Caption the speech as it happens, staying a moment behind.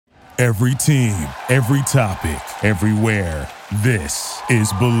Every team, every topic, everywhere. This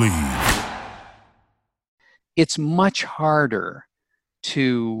is Believe. It's much harder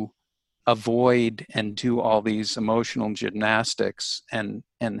to avoid and do all these emotional gymnastics and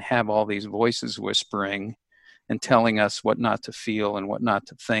have all these voices whispering and telling us what not to feel and what not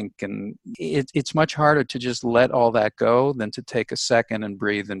to think. And it's much harder to just let all that go than to take a second and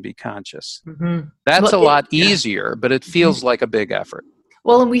breathe and be conscious. Mm-hmm. That's a lot easier, but it feels like a big effort.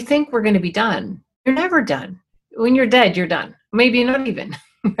 Well, and we think we're going to be done. You're never done. When you're dead, you're done. Maybe not even,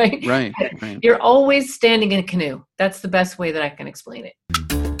 right? Right. You're always standing in a canoe. That's the best way that I can explain it.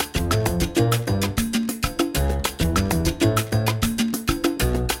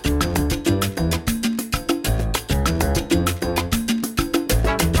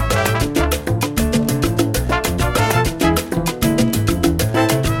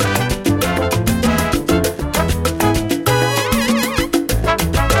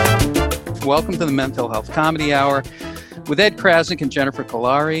 Welcome to the Mental Health Comedy Hour with Ed Krasnick and Jennifer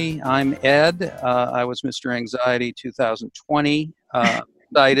Kolari. I'm Ed. I was Mr. Anxiety 2020.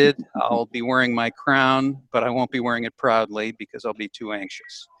 Excited. I'll be wearing my crown, but I won't be wearing it proudly because I'll be too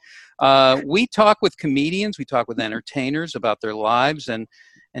anxious. We talk with comedians. We talk with entertainers about their lives. And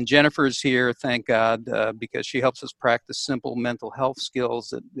Jennifer's here, thank God, because she helps us practice simple mental health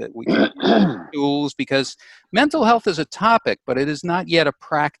skills that we tools, because mental health is a topic, but it is not yet a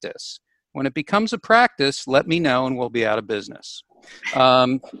practice. When it becomes a practice, let me know and we'll be out of business.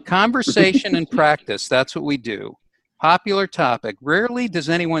 Conversation and practice, that's what we do. Popular topic. Rarely does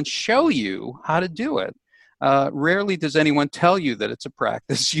anyone show you how to do it. Rarely does anyone tell you that it's a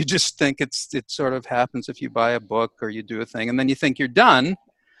practice. You just think it sort of happens if you buy a book or you do a thing, and then you think you're done,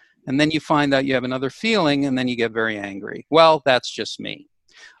 and then you find out you have another feeling, and then you get very angry. Well, that's just me.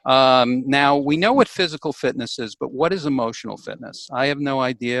 Now, we know what physical fitness is, but what is emotional fitness? I have no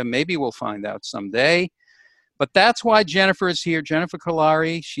idea. Maybe we'll find out someday. But that's why Jennifer is here. Jennifer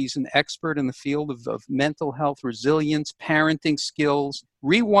Kolari, she's an expert in the field of mental health, resilience, parenting skills,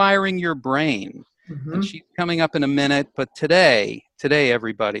 rewiring your brain. Mm-hmm. And she's coming up in a minute. But today,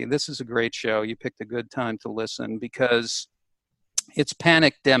 everybody, this is a great show. You picked a good time to listen because it's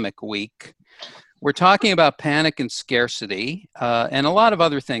Panicdemic Week. We're talking about panic and scarcity and a lot of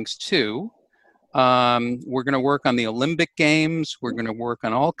other things, too. We're going to work on the Olympic Games. We're going to work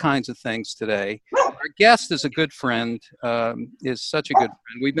on all kinds of things today. Our guest is a good friend, is such a good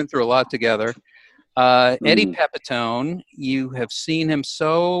friend. We've been through a lot together. Eddie Pepitone, you have seen him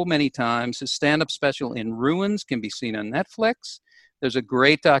so many times. His stand-up special In Ruins can be seen on Netflix. There's a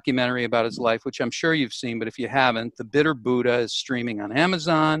great documentary about his life, which I'm sure you've seen, but if you haven't, The Bitter Buddha is streaming on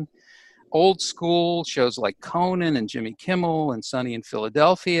Amazon. Old school shows like Conan and Jimmy Kimmel and Sunny in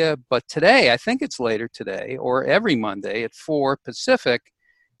Philadelphia. But today, I think it's later today, or every Monday at 4 Pacific,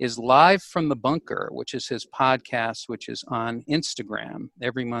 is Live from the Bunker, which is his podcast, which is on Instagram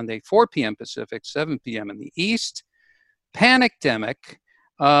every Monday, 4 p.m. Pacific, 7 p.m. in the East. Panicdemic.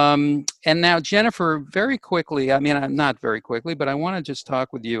 And now, Jennifer, very quickly, not very quickly, but I want to just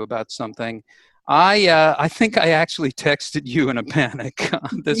talk with you about something. I think I actually texted you in a panic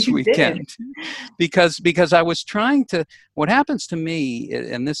this weekend because I was trying to, what happens to me,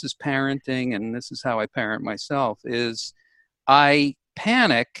 and this is parenting and this is how I parent myself, is I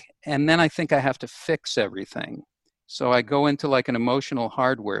panic and then I think I have to fix everything. So I go into like an emotional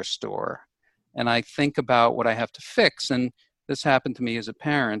hardware store and I think about what I have to fix. And this happened to me as a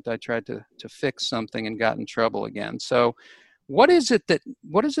parent. I tried to fix something and got in trouble again. So what is it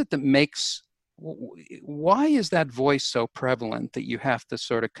that makes, why is that voice so prevalent that you have to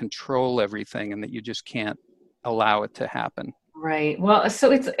sort of control everything and that you just can't allow it to happen? Right. Well, so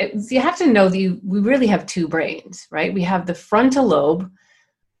it's you have to know that we really have two brains, right? We have the frontal lobe,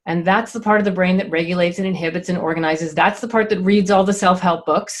 and that's the part of the brain that regulates and inhibits and organizes. That's the part that reads all the self-help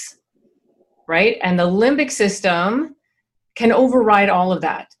books, right? And the limbic system can override all of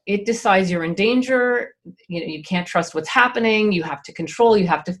that. It decides you're in danger. You can't trust what's happening. You have to control. You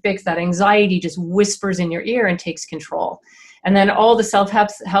have to fix. That anxiety just whispers in your ear and takes control. And then all the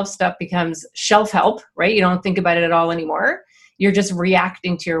self-help stuff becomes shelf-help, right? You don't think about it at all anymore. You're just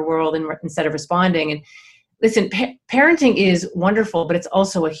reacting to your world instead of responding. And listen, parenting is wonderful, but it's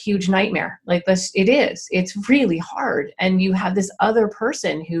also a huge nightmare. Like this, it is. It's really hard. And you have this other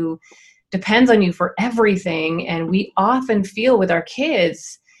person who depends on you for everything. And we often feel with our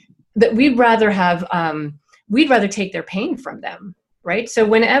kids that we'd rather take their pain from them, right? So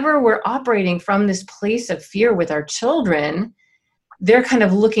whenever we're operating from this place of fear with our children, they're kind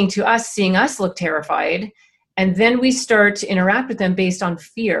of looking to us, seeing us look terrified. And then we start to interact with them based on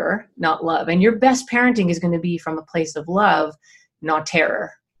fear, not love. And your best parenting is going to be from a place of love, not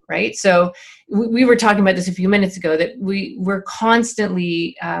terror, right? So we were talking about this a few minutes ago, that we're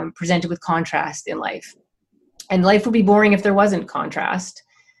constantly presented with contrast in life. And life would be boring if there wasn't contrast.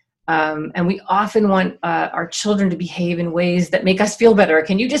 And we often want our children to behave in ways that make us feel better.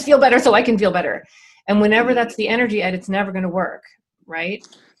 Can you just feel better so I can feel better? And whenever that's the energy, Ed, it's never going to work, right?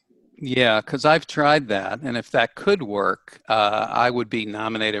 Yeah, because I've tried that. And if that could work, I would be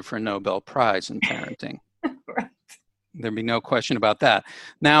nominated for a Nobel Prize in parenting. Right. There'd be no question about that.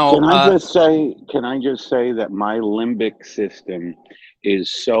 Now, Can I just say that my limbic system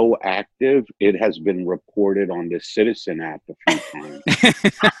is so active, it has been reported on the Citizen app a few times.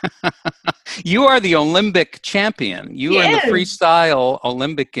 you are the Olympic champion. You are in the freestyle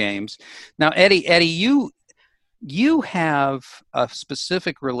Olympic Games. Now, Eddie, you have a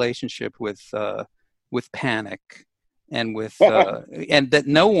specific relationship with panic, and with and that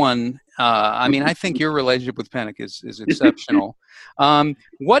no one. I think your relationship with panic is exceptional.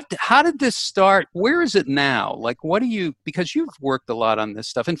 How did this start? Where is it now? Like, what do you? Because you've worked a lot on this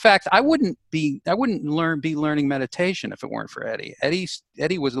stuff. In fact, I wouldn't be learning meditation if it weren't for Eddie.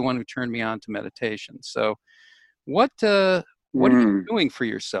 Eddie was the one who turned me on to meditation. So, what are you doing for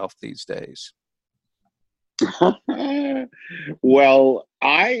yourself these days? Well,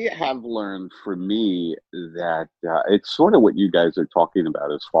 I have learned for me that it's sort of what you guys are talking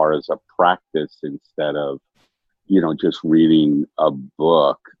about as far as a practice instead of, just reading a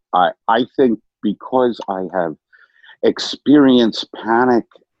book. I think because I have experienced panic,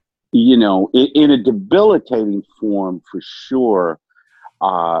 in a debilitating form for sure,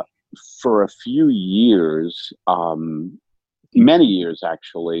 for a few years, many years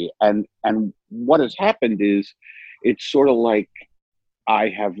actually, and what has happened is it's sort of like I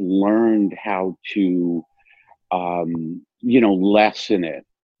have learned how to lessen it.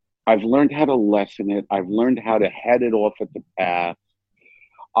 I've learned how to lessen it. I've learned how to head it off at the path.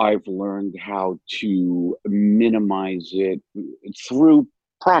 I've learned how to minimize it through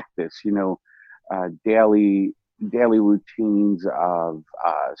practice, daily routines of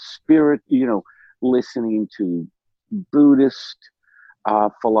spirit, listening to Buddhist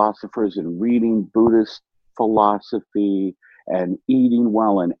philosophers and reading Buddhist philosophy and eating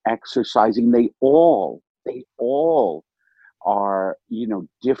well and exercising. They all are,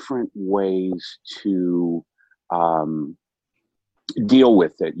 different ways to deal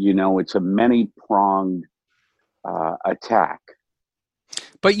with it. It's a many-pronged attack.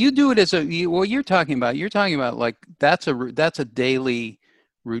 But you do it as you're talking about like that's a daily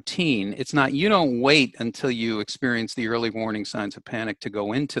routine. It's not, you don't wait until you experience the early warning signs of panic to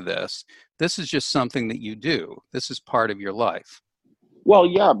go into this. This is just something that you do. This is part of your life. Well,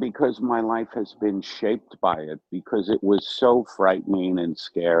 yeah, because my life has been shaped by it, because it was so frightening and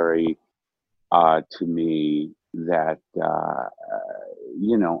scary to me that,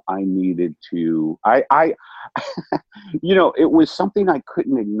 I needed to, it was something I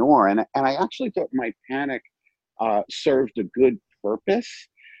couldn't ignore. And I actually thought my panic served a good purpose.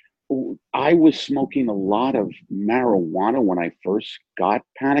 I was smoking a lot of marijuana when I first got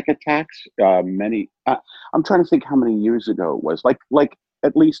panic attacks. I'm trying to think how many years ago it was, like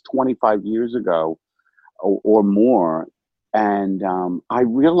at least 25 years ago or more. And I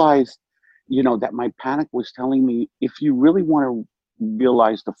realized, that my panic was telling me, if you really want to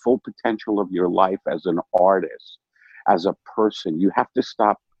realize the full potential of your life as an artist, as a person, you have to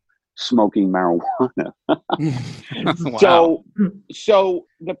stop smoking marijuana. Wow. So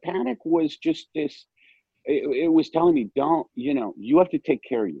the panic was just this, it was telling me, don't, you have to take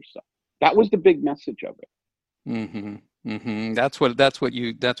care of yourself. That was the big message of it. Mm-hmm. Mm-hmm. That's what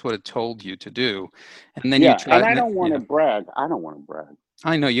it told you to do. And then you tried. And I don't want to brag.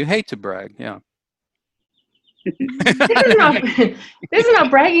 I know you hate to brag. Yeah. This is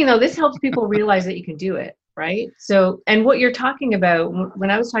not bragging though. This helps people realize that you can do it. Right. So, and what you're talking about, when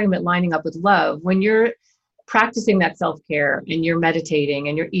I was talking about lining up with love, when you're practicing that self-care and you're meditating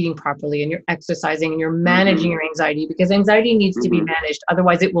and you're eating properly and you're exercising and you're managing your anxiety, because anxiety needs to be managed.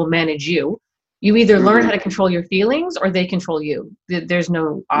 Otherwise it will manage you. You either learn how to control your feelings or they control you. There's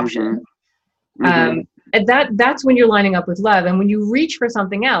no option. And that's when you're lining up with love. And when you reach for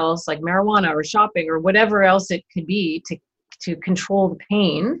something else like marijuana or shopping or whatever else it could be to control the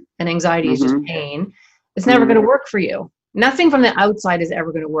pain, and anxiety is just pain, it's never going to work for you. Nothing from the outside is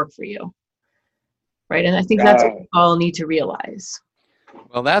ever going to work for you. Right. And I think that's what we all need to realize.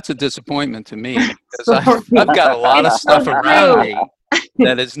 Well, that's a disappointment to me, because I've got a lot of stuff around me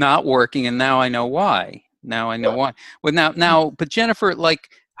that is not working. And now I know why. Well, but Jennifer, like,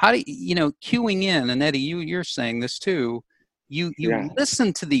 how do cueing in, and Eddie, you're saying this too, you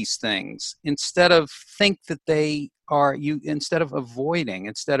listen to these things instead of think that they are you, instead of avoiding,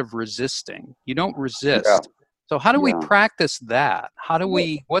 instead of resisting, you don't resist. Yeah. So how do we Yeah. practice that? How do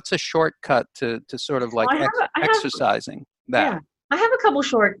we, what's a shortcut to sort of like Well, exercising that? yeah, I have a couple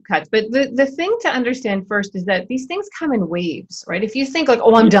shortcuts, but the thing to understand first is that these things come in waves, right? If you think like,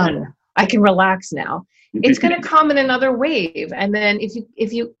 oh, I'm done, I can relax now, it's going to come in another wave. And then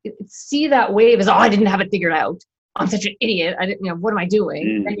if you see that wave as, oh, I didn't have it figured out, I'm such an idiot, I didn't, what am I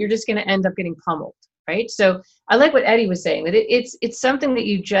doing? Then you're just going to end up getting pummeled, right? So I like what Eddie was saying, that it's something that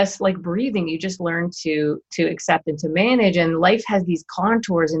you just, like breathing, you just learn to accept and to manage. And life has these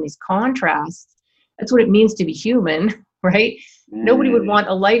contours and these contrasts. That's what it means to be human, right? Nobody would want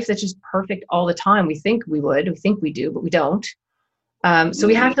a life that's just perfect all the time. We think we would, we think we do, but we don't. So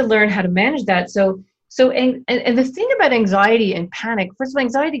we have to learn how to manage that. So and the thing about anxiety and panic, first of all,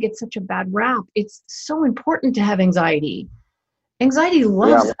 anxiety gets such a bad rap. It's so important to have anxiety. Anxiety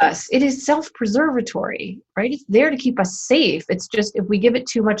loves us. It is self-preservatory, right? It's there to keep us safe. It's just, if we give it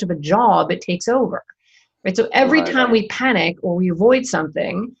too much of a job, it takes over, right? So every time we panic or we avoid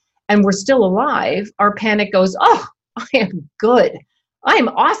something and we're still alive, our panic goes, oh, I am good. I am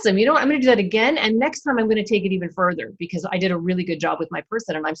awesome. You know what? I'm going to do that again. And next time I'm going to take it even further because I did a really good job with my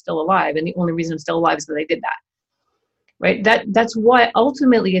person and I'm still alive. And the only reason I'm still alive is because I did that, right? That's why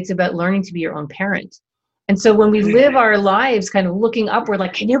ultimately it's about learning to be your own parent. And so when we live our lives kind of looking upward,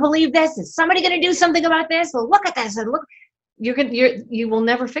 like, can you believe this? Is somebody going to do something about this? Well, look at this. And look, you will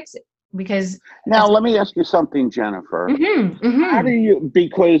never fix it because. Now, let me ask you something, Jennifer. How do you,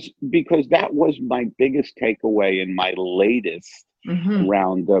 because that was my biggest takeaway in my latest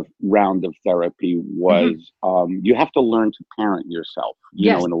round of therapy was you have to learn to parent yourself,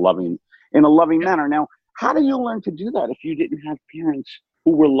 you know, in a loving manner. Now, how do you learn to do that if you didn't have parents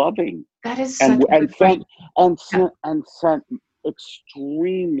who were loving? That is such a good question. And sent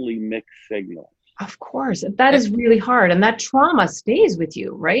extremely mixed signals. Of course, that is really hard, and that trauma stays with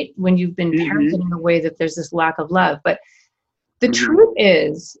you, right? When you've been parented in a way that there's this lack of love. But the truth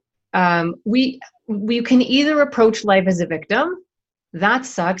is, we can either approach life as a victim. That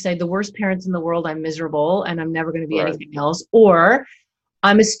sucks. I had the worst parents in the world. I'm miserable and I'm never going to be anything else. Or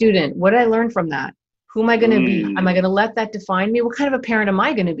I'm a student. What did I learn from that? Who am I going to be? Am I going to let that define me? What kind of a parent am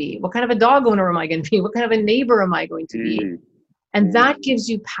I going to be? What kind of a dog owner am I going to be? What kind of a neighbor am I going to be? And that gives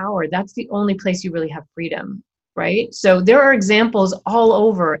you power. That's the only place you really have freedom, right? So there are examples all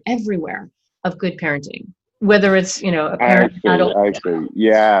over, everywhere, of good parenting. Whether it's, you know, a parent, adult. I see.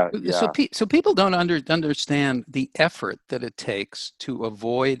 Yeah. So people don't understand the effort that it takes to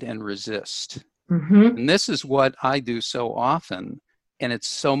avoid and resist. And this is what I do so often. And it's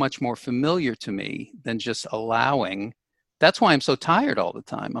so much more familiar to me than just allowing. That's why I'm so tired all the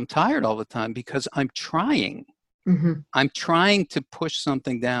time. I'm tired all the time because I'm trying. I'm trying to push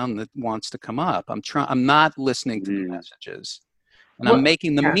something down that wants to come up. I'm not listening to the messages. And I'm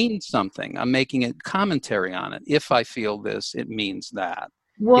making them mean something. I'm making a commentary on it. If I feel this, it means that.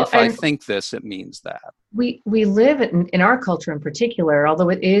 If I think this, it means that. We live in our culture in particular, although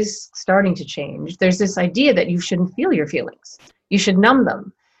it is starting to change, there's this idea that you shouldn't feel your feelings. You should numb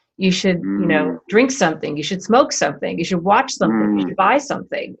them. You should, you know, drink something. You should smoke something. You should watch something. You should buy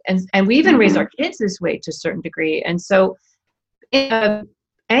something. And we even raise our kids this way to a certain degree. And so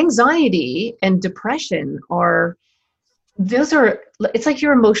anxiety and depression it's like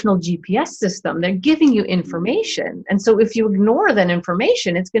your emotional GPS system. They're giving you information. And so if you ignore that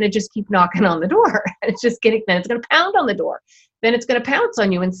information, it's going to just keep knocking on the door. Then it's going to pound on the door. Then it's going to pounce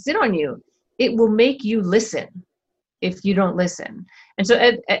on you and sit on you. It will make you listen if you don't listen. And so,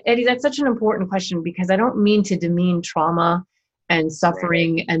 Eddie, that's such an important question because I don't mean to demean trauma and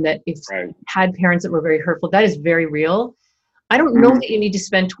suffering and that if you had parents that were very hurtful, that is very real. I don't know that you need to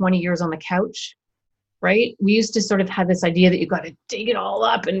spend 20 years on the couch, right? We used to sort of have this idea that you've got to dig it all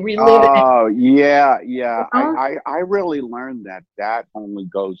up and relive it. Oh, yeah. I really learned that only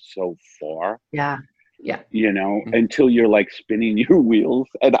goes so far. Yeah. You know, until you're like spinning your wheels.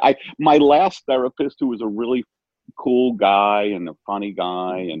 And my last therapist, who was a really cool guy and a funny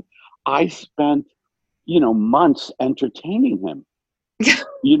guy, and I spent, you know, months entertaining him.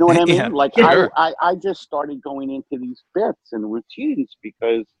 You know what I mean? Like I just started going into these bits and routines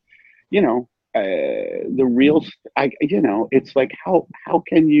because, you know, the real, you know, it's like how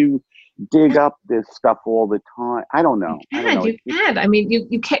can you dig up this stuff all the time? I don't know. You can. I mean,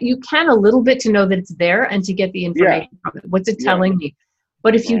 you can a little bit to know that it's there and to get the information from it. What's it telling me?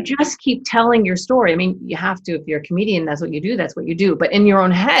 But if you just keep telling your story, I mean, you have to, if you're a comedian, that's what you do. But in your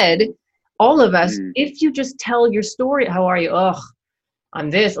own head, all of us, if you just tell your story, how are you? Oh, I'm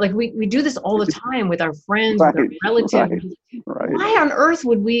this. Like we do this all the time with our friends, with our relatives. Why on earth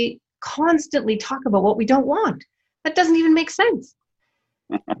would we constantly talk about what we don't want? That doesn't even make sense.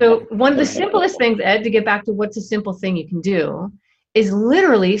 So one of the simplest things, Ed, to get back to what's a simple thing you can do, is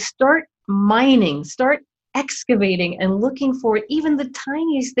literally start mining, start excavating and looking for even the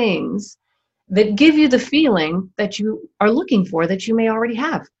tiniest things that give you the feeling that you are looking for that you may already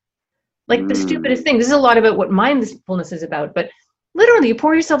have. Like the stupidest thing. This is a lot about what mindfulness is about, but literally you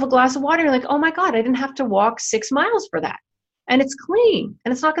pour yourself a glass of water, you're like, oh my God, I didn't have to walk 6 miles for that. And it's clean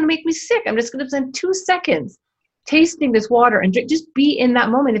and it's not going to make me sick. I'm just going to spend 2 seconds tasting this water and just be in that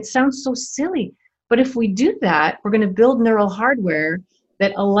moment. It sounds so silly, but if we do that, we're going to build neural hardware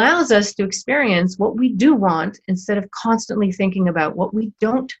that allows us to experience what we do want instead of constantly thinking about what we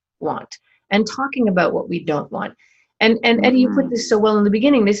don't want and talking about what we don't want. And Eddie, you put this so well in the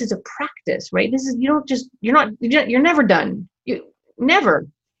beginning. This is a practice, right? This is, you're never done. You never,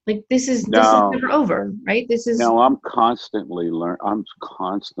 like, this is never over, right? This is. No, I'm constantly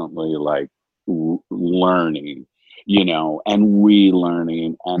like learning, and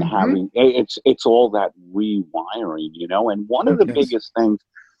relearning and having, it's all that rewiring, and one of the biggest things,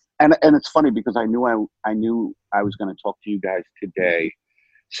 and it's funny because I knew I was going to talk to you guys today.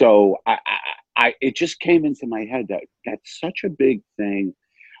 So it just came into my head that that's such a big thing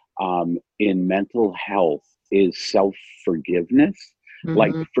in mental health is self-forgiveness,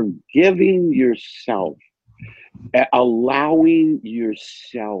 like forgiving yourself, allowing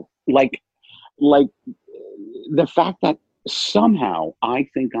yourself, like the fact that somehow I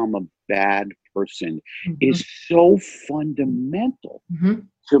think I'm a bad person is so fundamental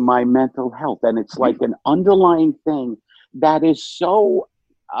to my mental health. And it's like an underlying thing that is so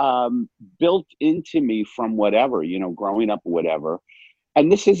built into me from whatever, growing up, whatever.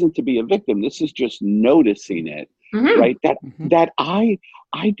 And this isn't to be a victim. This is just noticing it, right? That I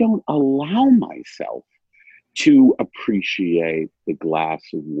don't allow myself to appreciate the glass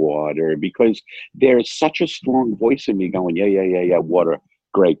of water because there's such a strong voice in me going, yeah, water,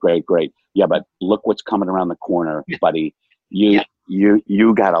 great. Yeah, but look what's coming around the corner, buddy. You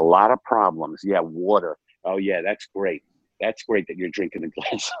got a lot of problems. Yeah, water. Oh yeah, that's great. That's great that you're drinking a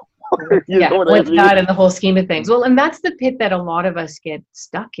glass of water. What's that in the whole scheme of things? Well, and that's the pit that a lot of us get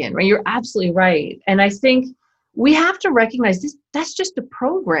stuck in, right? You're absolutely right. And I think we have to recognize this. That's just a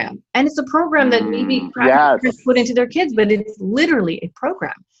program. And it's a program that maybe practitioners put into their kids, but it's literally a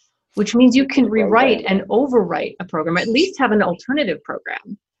program, which means you can rewrite and overwrite a program, at least have an alternative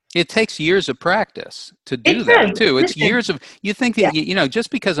program. It takes years of practice to do that too. It's years of, you think that, just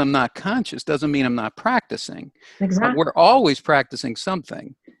because I'm not conscious doesn't mean I'm not practicing. Exactly. We're always practicing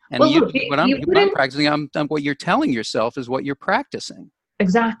something. And what I'm practicing, what you're telling yourself is what you're practicing.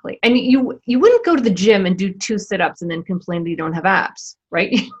 Exactly. And you wouldn't go to the gym and do 2 sit-ups and then complain that you don't have abs,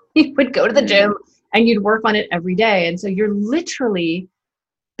 right? You would go to the gym and you'd work on it every day. And so you're literally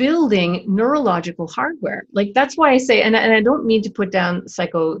building neurological hardware. Like, that's why I say, and I don't mean to put down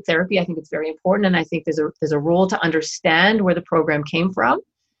psychotherapy. I think it's very important. And I think there's a role to understand where the program came from.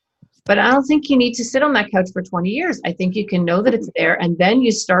 But I don't think you need to sit on that couch for 20 years. I think you can know that it's there and then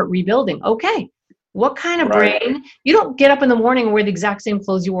you start rebuilding. Okay, what kind of brain? You don't get up in the morning and wear the exact same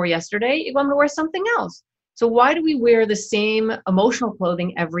clothes you wore yesterday. You want to wear something else. So why do we wear the same emotional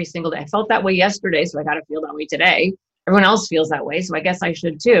clothing every single day? I felt that way yesterday, so I got to feel that way today. Everyone else feels that way, so I guess I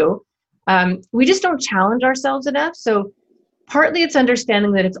should too. We just don't challenge ourselves enough. So partly it's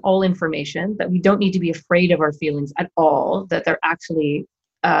understanding that it's all information, that we don't need to be afraid of our feelings at all, that they're actually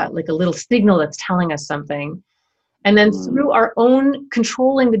like a little signal that's telling us something. And then through our own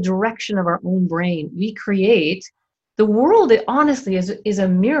controlling the direction of our own brain, we create the world. It honestly is a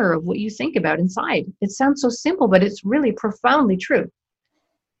mirror of what you think about inside. It sounds so simple, but it's really profoundly true.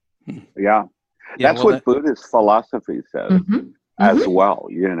 Yeah. That's what Buddhist philosophy says as well,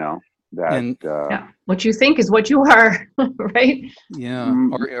 that what you think is what you are, right? Yeah.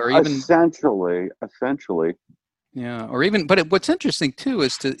 Or even essentially. Yeah. Or even, but what's interesting too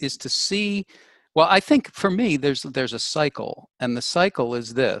is to see, well, I think for me, there's a cycle, and the cycle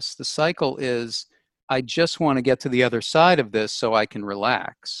is this. The cycle is, I just want to get to the other side of this so I can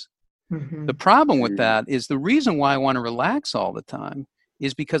relax. The problem with that is the reason why I want to relax all the time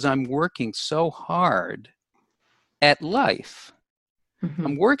is because I'm working so hard at life.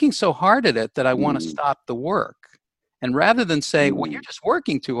 I'm working so hard at it that I want to stop the work. And rather than say, well, you're just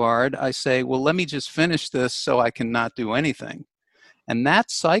working too hard, I say, well, let me just finish this so I can not do anything. And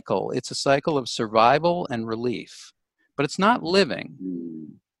that cycle, it's a cycle of survival and relief, but it's not living.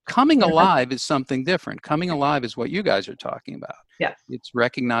 Coming alive is something different. Coming alive is what you guys are talking about. Yeah. It's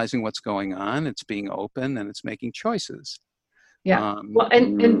recognizing what's going on, it's being open, and it's making choices. Yeah. Well,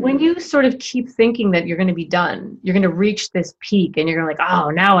 and when you sort of keep thinking that you're going to be done, you're going to reach this peak and you're going to like,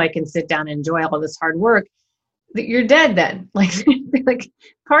 oh, now I can sit down and enjoy all this hard work. you're dead then. Like, like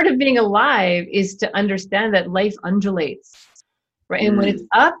part of being alive is to understand that life undulates, right? And when it's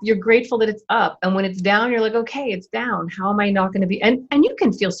up, you're grateful that it's up. And when it's down, you're like, okay, it's down. How am I not going to be? And you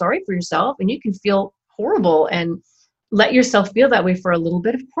can feel sorry for yourself and you can feel horrible and let yourself feel that way for a little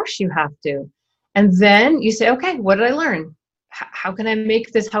bit. Of course you have to. And then you say, okay, what did I learn? How can I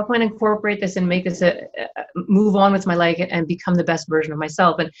make this? How can I incorporate this and make this move on with my life and become the best version of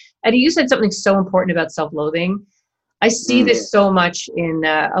myself? And Eddie, you said something so important about self-loathing. I see this so much in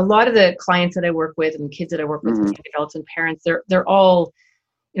a lot of the clients that I work with and kids that I work with, and adults and parents. They're all,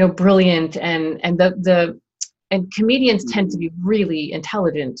 brilliant, and comedians tend to be really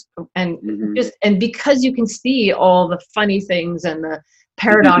intelligent, and because you can see all the funny things and the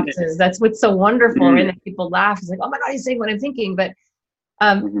paradoxes, that's what's so wonderful, and that people laugh. It's like, oh my God, he's saying what I'm thinking. But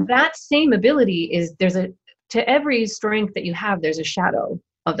that same ability is to every strength that you have, there's a shadow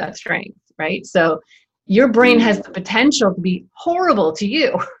of that strength, right? So your brain has the potential to be horrible to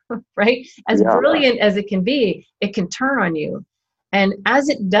you, right? As brilliant as it can be, it can turn on you. And as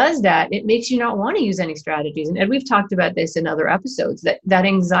it does that, it makes you not want to use any strategies. And we've talked about this in other episodes, that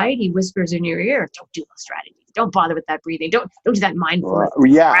anxiety whispers in your ear, don't do those strategies. Don't bother with that breathing. Don't do that mindfulness.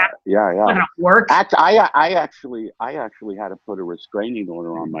 Yeah. Not work. I actually had to put a restraining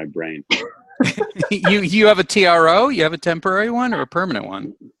order on my brain. You have a TRO? You have a temporary one or a permanent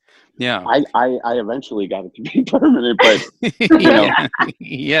one? Yeah. I eventually got it to be permanent, but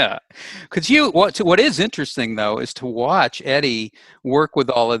yeah. Because what is interesting though is to watch Eddie work with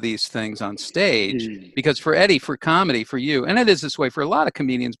all of these things on stage. Because for Eddie, for comedy, for you, and it is this way for a lot of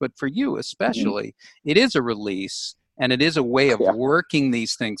comedians, but for you especially, it is a release and it is a way of working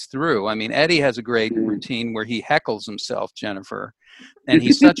these things through. I mean, Eddie has a great routine where he heckles himself, Jennifer. And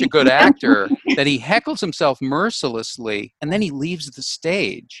he's such a good actor that he heckles himself mercilessly and then he leaves the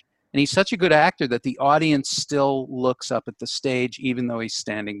stage. And he's such a good actor that the audience still looks up at the stage, even though he's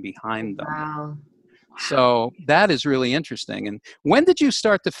standing behind them. Wow. So that is really interesting. And when did you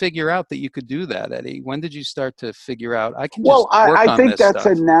start to figure out that you could do that, Eddie? When did you start to figure out I can just work on this stuff? I think that's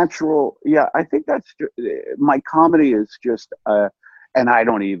a natural. Yeah, I think that's my comedy is just. And I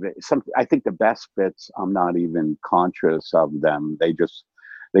don't even. I think the best bits, I'm not even conscious of them. They just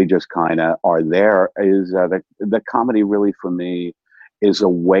kind of are there. Is the comedy really for me? Is a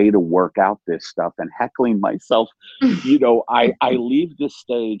way to work out this stuff, and heckling myself. I leave the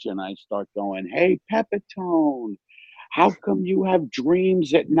stage and I start going, hey, Pepitone, how come you have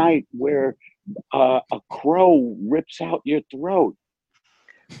dreams at night where a crow rips out your throat?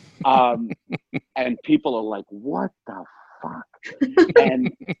 And people are like, what the fuck?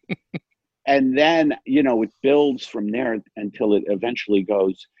 And then, it builds from there until it eventually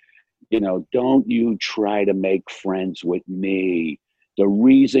goes, don't you try to make friends with me. The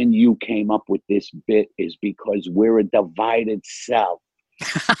reason you came up with this bit is because we're a divided self.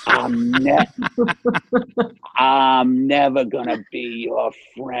 I'm never gonna be your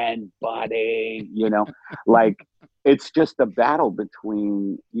friend, buddy. Like it's just a battle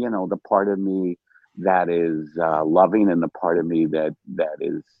between, the part of me that is loving and the part of me that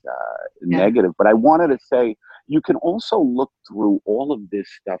is negative. But I wanted to say, you can also look through all of this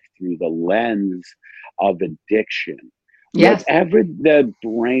stuff through the lens of addiction. Yes. Whatever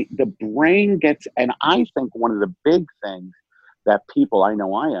the brain gets, and I think one of the big things that people, I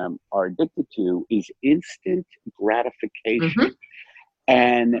know I am, are addicted to is instant gratification.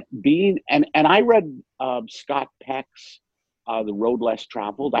 And and I read Scott Peck's The Road Less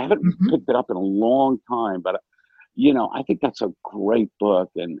Traveled. I haven't picked it up in a long time, but I think that's a great book.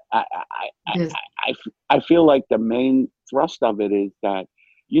 And I feel like the main thrust of it is that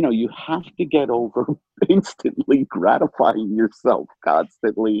you have to get over instantly gratifying yourself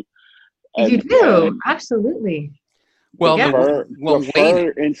constantly. You do, absolutely. Well,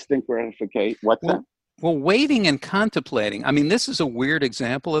 prefer instant gratification. What's that? Well, waiting and contemplating. I mean, this is a weird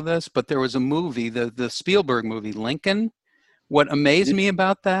example of this, but there was a movie, the Spielberg movie, Lincoln. What amazed me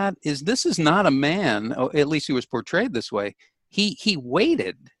about that is this is not a man, at least he was portrayed this way. He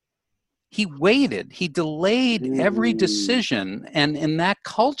waited. He waited. He delayed every decision. And in that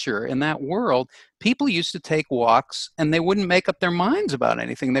culture, in that world, people used to take walks and they wouldn't make up their minds about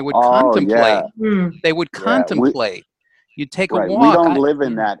anything. They would contemplate. Yeah. They would contemplate. You'd take a walk. We don't live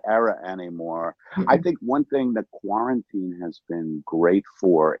in that era anymore. I think one thing that quarantine has been great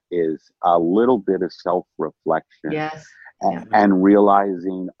for is a little bit of self-reflection. Yes. And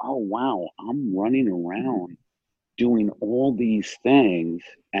realizing, oh, wow, I'm running around doing all these things.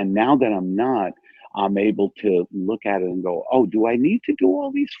 And now that I'm not, I'm able to look at it and go, oh, do I need to do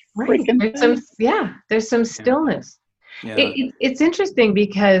all these freaking things? There's some stillness. Yeah. It's interesting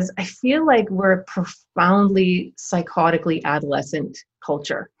because I feel like we're a profoundly psychotically adolescent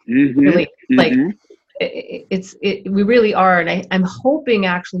culture. Really, like we really are. And I'm hoping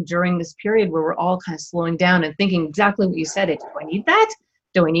actually during this period where we're all kind of slowing down and thinking exactly what you said. Do I need that?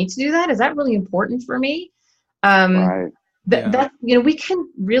 Do I need to do that? Is that really important for me? Right. That we can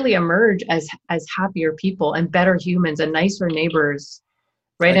really emerge as happier people and better humans and nicer neighbors.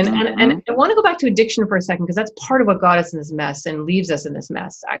 Right. And I want to go back to addiction for a second, because that's part of what got us in this mess and leaves us in this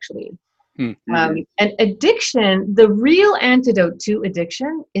mess, actually. And addiction, the real antidote to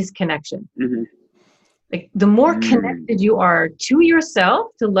addiction is connection. Like the more connected you are to yourself,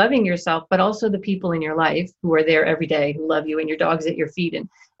 to loving yourself, but also the people in your life who are there every day, who love you, and your dog's at your feet, and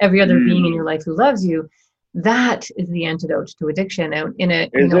every other being in your life who loves you, that is the antidote to addiction. And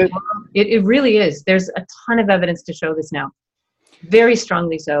it really is. There's a ton of evidence to show this now. Very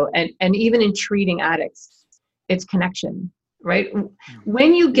strongly so. And even in treating addicts, it's connection, right?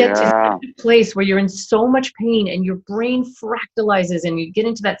 When you get to a place where you're in so much pain and your brain fractalizes and you get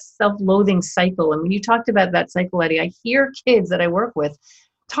into that self-loathing cycle. And when you talked about that cycle, Eddie, I hear kids that I work with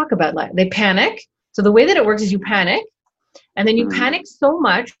talk about that. They panic. So the way that it works is you panic, and then you panic so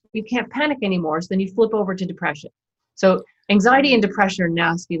much, you can't panic anymore. So then you flip over to depression. So anxiety and depression are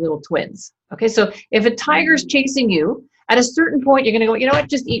nasty little twins. Okay. So if a tiger's chasing you, at a certain point, you're going to go, you know what,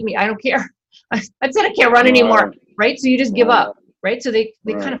 just eat me. I don't care. I said I can't run anymore, right? So you just give up, right? So they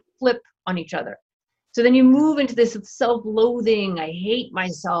kind of flip on each other. So then you move into this self-loathing. I hate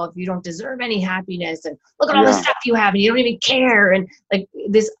myself. You don't deserve any happiness. And look at all the stuff you have, and you don't even care. And like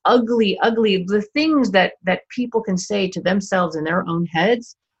this ugly, the things that people can say to themselves in their own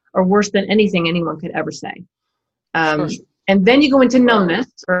heads are worse than anything anyone could ever say. And then you go into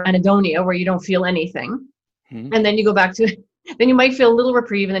numbness or anhedonia, where you don't feel anything. And then you go back to, then you might feel a little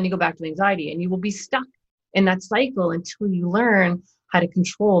reprieve, and then you go back to anxiety, and you will be stuck in that cycle until you learn how to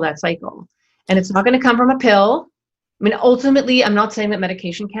control that cycle. And it's not going to come from a pill. I mean, ultimately, I'm not saying that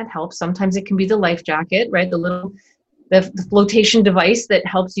medication can't help. Sometimes it can be the life jacket, right? The flotation device that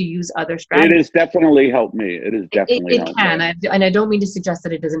helps you use other strategies. It has definitely helped me. It has definitely helped me. It can. And I don't mean to suggest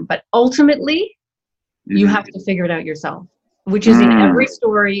that it doesn't, but ultimately, you have to figure it out yourself, which is in every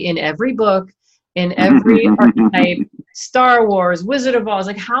story, in every book, in every archetype, Star Wars, Wizard of Oz.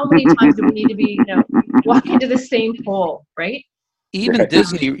 Like, how many times do we need to be, walk into the same hole, right? Even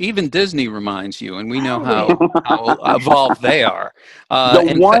Disney reminds you, and we know how evolved they are.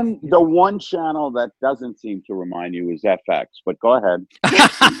 The one channel that doesn't seem to remind you is FX, but go ahead.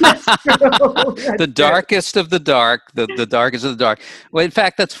 The darkest of the dark, the darkest of the dark. Well, in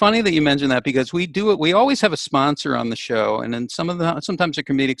fact, that's funny that you mentioned that, because we do it. We always have a sponsor on the show, and then sometimes they're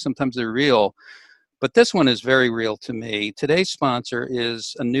comedic, sometimes they're real. But this one is very real to me. Today's sponsor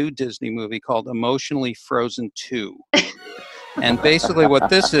is a new Disney movie called Emotionally Frozen 2. And basically what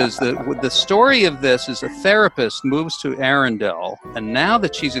this is, the story of this is a therapist moves to Arendelle, and now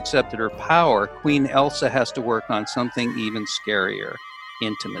that she's accepted her power, Queen Elsa has to work on something even scarier: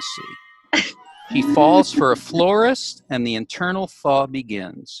 intimacy. She falls for a florist, and the internal thaw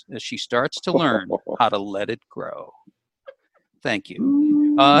begins as she starts to learn how to let it grow. Thank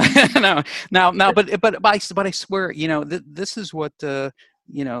you. But I swear, this is what the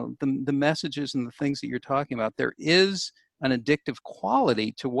messages and the things that you're talking about. There is an addictive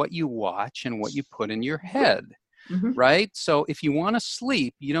quality to what you watch and what you put in your head, right? So if you want to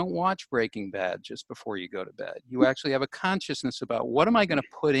sleep, you don't watch Breaking Bad just before you go to bed. You actually have a consciousness about, what am I going to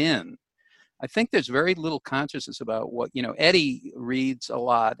put in? I think there's very little consciousness about what, Eddie reads a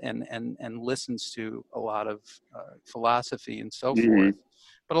lot and listens to a lot of philosophy and so forth,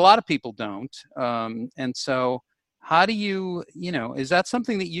 but a lot of people don't. And so how do you, is that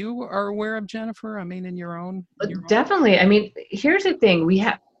something that you are aware of, Jennifer? I mean, in your own? Definitely. I mean, here's the thing. We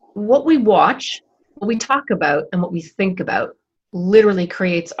have what we watch, what we talk about, and what we think about literally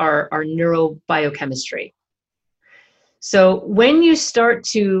creates our neurobiochemistry. So when you start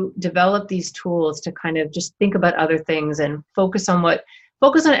to develop these tools to kind of just think about other things and focus on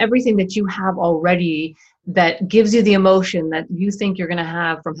everything that you have already that gives you the emotion that you think you're going to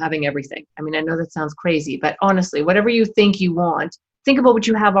have from having everything. I mean, I know that sounds crazy, but honestly, whatever you think you want, think about what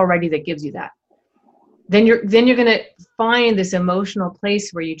you have already that gives you that. Then you're going to find this emotional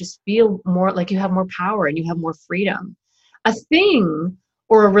place where you just feel more like you have more power and you have more freedom. A thing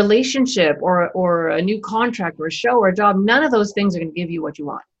or a relationship or a new contract or a show or a job, none of those things are going to give you what you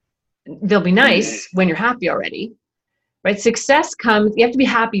want. They'll be nice when you're happy already, right? Success comes, you have to be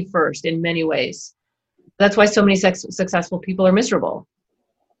happy first in many ways. That's why so many successful people are miserable,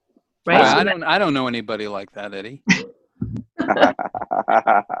 right? I don't know anybody like that, Eddie.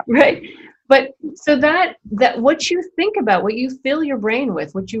 Right. But so that what you think about, what you fill your brain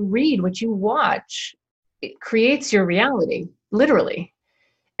with, what you read, what you watch, it creates your reality, literally.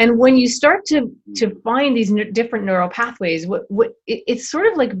 And when you start to find these different neural pathways, it's sort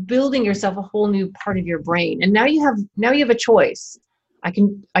of like building yourself a whole new part of your brain. And now you have a choice. I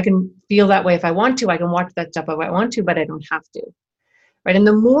can feel that way if I want to. I can watch that stuff if I want to, but I don't have to. Right? And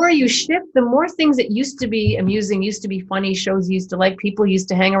the more you shift, the more things that used to be amusing, used to be funny, shows you used to like, people used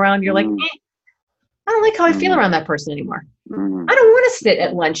to hang around, you're like, I don't like how I feel around that person anymore. I don't want to sit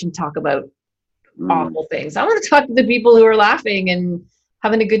at lunch and talk about awful things. I want to talk to the people who are laughing and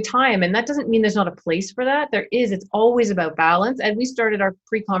having a good time. And that doesn't mean there's not a place for that. There is. It's always about balance. And we started our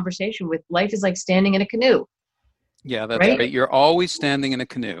pre-conversation with life is like standing in a canoe. Yeah, that's right. You're always standing in a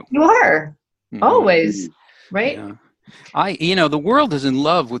canoe. You are. Always. Right? Yeah. The world is in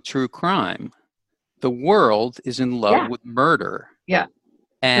love with true crime. The world is in love with murder. Yeah.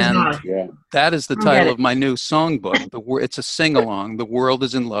 And that is the title of my new songbook. It's a sing-along. The world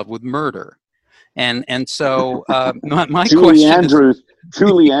is in love with murder. And so my question is,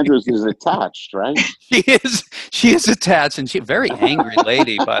 Julie Andrews is attached, right? She is attached, and she's a very angry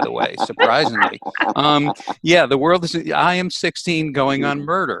lady, by the way, surprisingly. The world is, I Am 16 Going on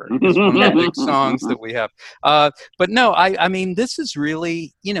Murder is one of the big songs that we have. But no, I mean, this is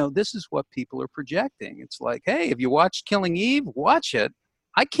really, this is what people are projecting. It's like, hey, have you watched Killing Eve? Watch it.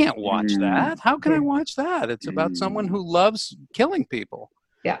 I can't watch that. How can I watch that? It's about someone who loves killing people.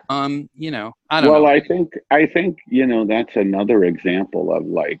 Yeah. I don't know. Well, I think, that's another example of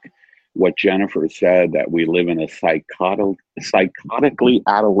like what Jennifer said, that we live in a psychotically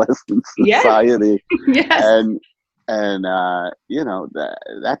adolescent society. Yes. And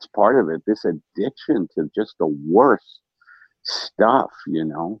that's part of it. This addiction to just the worst stuff,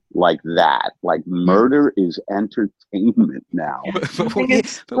 like that. Like murder is entertainment now.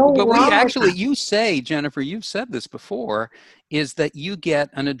 You say, Jennifer, you've said this before, is that you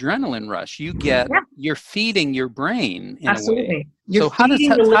get an adrenaline rush. You're feeding your brain in a way. So how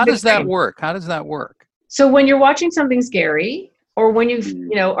does that work? How does that work? So when you're watching something scary, or when you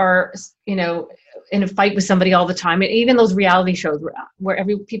are in a fight with somebody all the time, and even those reality shows where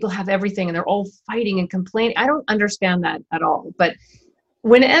people have everything and they're all fighting and complaining, I don't understand that at all. But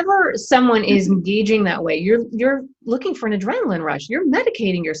whenever someone is engaging that way, you're looking for an adrenaline rush. You're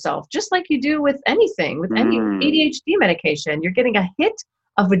medicating yourself just like you do with anything, with any ADHD medication. You're getting a hit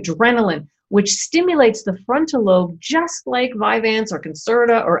of adrenaline, which stimulates the frontal lobe, just like Vyvanse or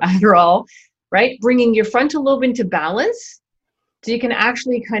Concerta or Adderall, right? Bringing your frontal lobe into balance. So you can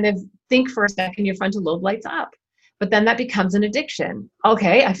actually kind of think for a second, your frontal lobe lights up. But then that becomes an addiction.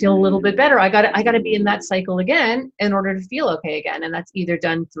 Okay, I feel a little bit better. I got to be in that cycle again in order to feel okay again. And that's either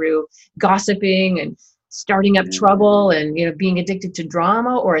done through gossiping and starting up trouble and being addicted to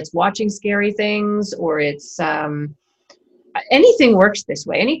drama, or it's watching scary things, or it's anything works this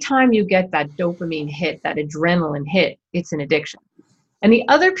way. Anytime you get that dopamine hit, that adrenaline hit, it's an addiction. And the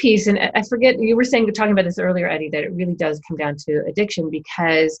other piece, and I forget, you were talking about this earlier, Eddie, that it really does come down to addiction,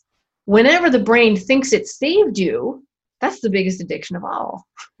 because whenever the brain thinks it saved you, that's the biggest addiction of all,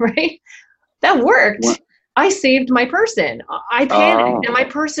 right? That worked. What? I saved my person. I panicked and my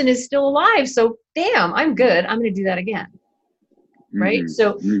person is still alive. So damn, I'm good. I'm going to do that again. Right?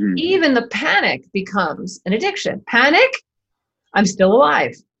 So even the panic becomes an addiction. Panic, I'm still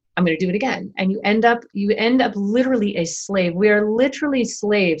alive. I'm going to do it again. And you end up literally a slave. We are literally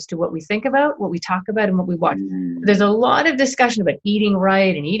slaves to what we think about, what we talk about, and what we watch. There's a lot of discussion about eating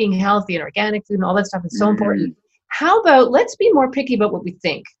right and eating healthy and organic food and all that stuff. It's so important. How about let's be more picky about what we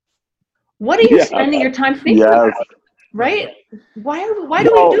think? What are you spending your time thinking about? Right? Why do we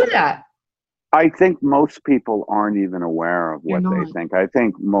do that? I think most people aren't even aware of what they think. I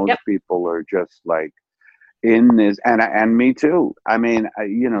think most people are just like, in this, and me too. I mean,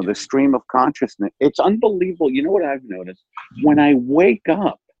 the stream of consciousness, it's unbelievable. You know what I've noticed? When I wake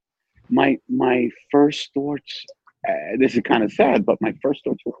up, my first thoughts, this is kind of sad, but my first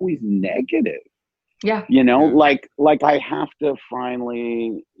thoughts are always negative. Yeah. Like I have to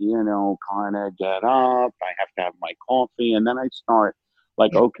finally, kind of get up. I have to have my coffee, and then I start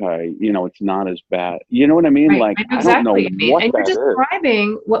like, okay, it's not as bad. You know what I mean? Right. Like, exactly. I don't know what and that is. You're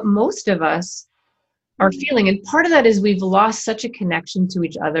describing what most of us are feeling. And part of that is we've lost such a connection to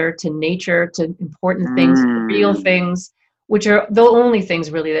each other, to nature, to important things, to real things, which are the only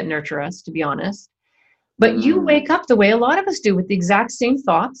things really that nurture us, to be honest. But you wake up the way a lot of us do, with the exact same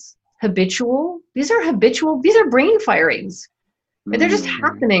thoughts, habitual. These are brain firings. They're just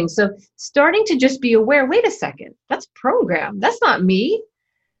happening. So starting to just be aware, wait a second, that's programmed. That's not me.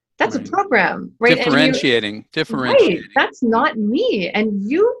 That's a program, right? Differentiating. Right. That's not me. And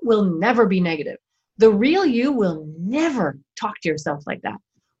you will never be negative. The real you will never talk to yourself like that,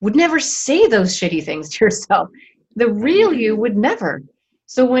 would never say those shitty things to yourself. The real you would never.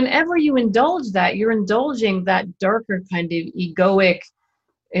 So whenever you indulge that, you're indulging that darker kind of egoic,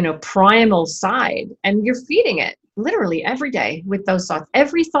 primal side, and you're feeding it literally every day with those thoughts.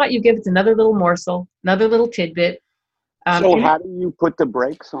 Every thought you give, it's another little morsel, another little tidbit. So how do you put the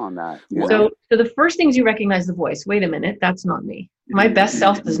brakes on that? So the first thing is you recognize the voice. Wait a minute, that's not me. My best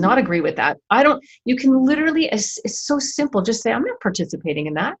self does not agree with that. You can literally, it's so simple. Just say, I'm not participating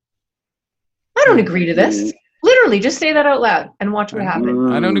in that. I don't agree to this. Literally, just say that out loud and watch what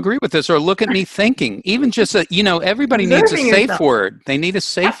happens. I don't agree with this, or look at me thinking. Even just everybody needs a safe word. They need a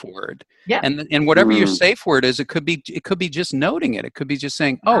safe word. Yeah. And whatever your safe word is, it could be just noting it. It could be just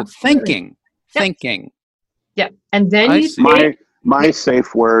saying, thinking. Yeah. And then my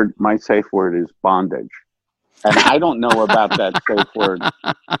safe word is bondage. And I don't know about that safe word.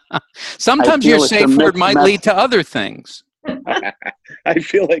 Sometimes your safe word might lead to other things. I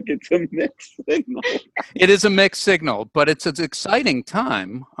feel like it's a mixed signal. It is a mixed signal, but it's an exciting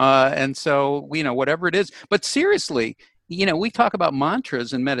time. And so, whatever it is. But seriously, we talk about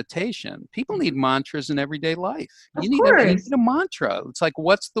mantras and meditation. People need mantras in everyday life. You need a mantra. It's like,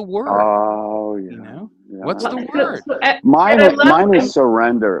 what's the word? Oh, yeah. What's the word? Mine is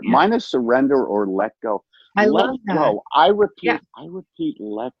surrender. Yeah. Mine is surrender or let go. I love that. Go. I repeat,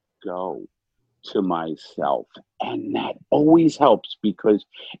 let go to myself. And that always helps because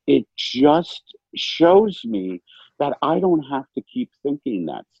it just shows me that I don't have to keep thinking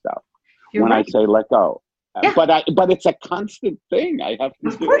that stuff I say let go. Yeah. But it's a constant thing. I have to.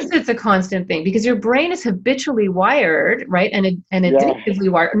 Of course, it's a constant thing because your brain is habitually wired, right, and addictively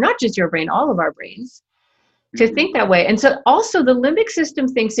wired. Not just your brain, all of our brains, to think that way. And so, also, the limbic system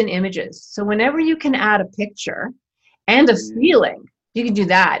thinks in images. So, whenever you can add a picture and a feeling, you can do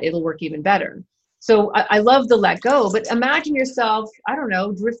that. It'll work even better. So, I love the let go. But imagine yourself, I don't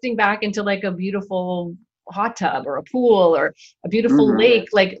know, drifting back into like a beautiful hot tub or a pool or a beautiful lake.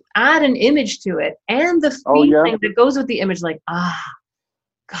 Like add an image to it and the feeling that goes with the image, like,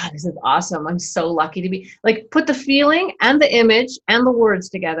 God, this is awesome. I'm so lucky to be, like, put the feeling and the image and the words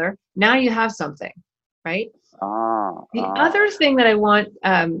together. Now you have something, right? The other thing that I want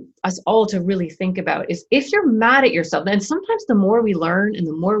us all to really think about is if you're mad at yourself, and sometimes the more we learn and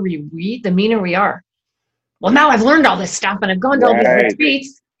the more we read, the meaner we are. Well, now I've learned all this stuff and I've gone to all these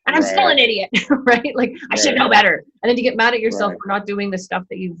retreats. And I'm still an idiot, right? Like, I should know better. And then you get mad at yourself for not doing the stuff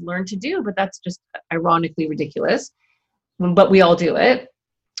that you've learned to do, but that's just ironically ridiculous. But we all do it.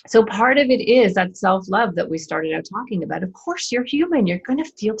 So part of it is that self-love that we started out talking about. Of course, you're human. You're going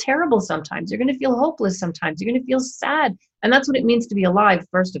to feel terrible sometimes. You're going to feel hopeless sometimes. You're going to feel sad. And that's what it means to be alive,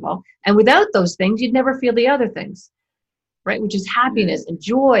 first of all. And without those things, you'd never feel the other things, right? Which is happiness and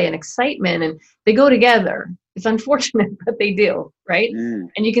joy and excitement. And they go together. It's unfortunate, but they do, right?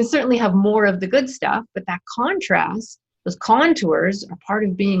 And you can certainly have more of the good stuff, but that contrast, those contours are part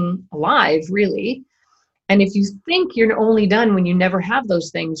of being alive, really. And if you think you're only done when you never have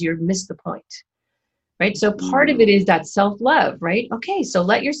those things, you've missed the point, right? So part of it is that self-love, right? Okay, so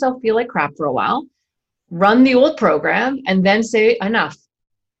let yourself feel like crap for a while, run the old program, and then say enough.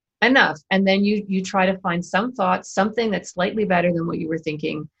 And then you try to find some thoughts, something that's slightly better than what you were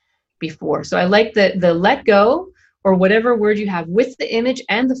thinking before. So I like the let go, or whatever word you have, with the image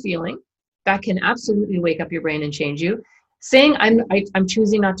and the feeling. That can absolutely wake up your brain and change you. Saying I'm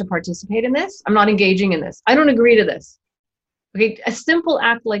choosing not to participate in this. I'm not engaging in this. I don't agree to this. Okay, a simple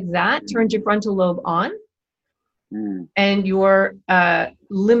act like that turns your frontal lobe on and your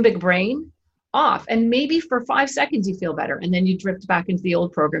limbic brain off. And maybe for 5 seconds you feel better, and then you drift back into the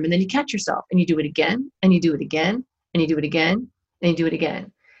old program, and then you catch yourself and you do it again, and you do it again, and you do it again, and you do it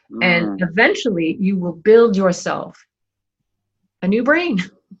again. And eventually you will build yourself a new brain.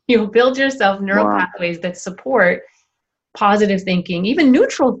 You'll build yourself neural pathways that support positive thinking, even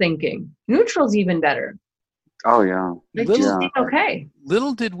neutral thinking. Neutral's even better. Oh, yeah.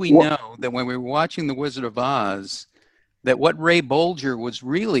 Little did we know that when we were watching The Wizard of Oz, that what Ray Bolger was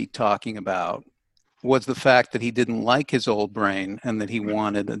really talking about was the fact that he didn't like his old brain and that he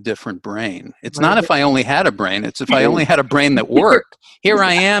wanted a different brain. It's not if I only had a brain, it's if I only had a brain that worked. Here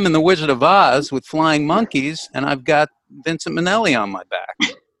I am in The Wizard of Oz with flying monkeys, and I've got Vincent Minnelli on my back.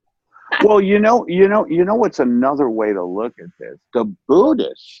 Well, you know what's another way to look at this? The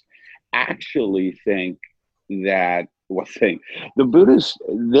Buddhists actually think that the Buddhists,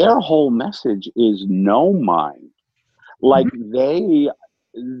 their whole message is no mind. Like they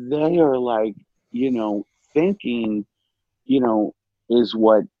are like, thinking, is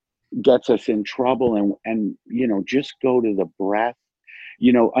what gets us in trouble, and just go to the breath.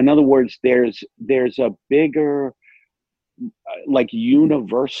 In other words, there's a bigger, like,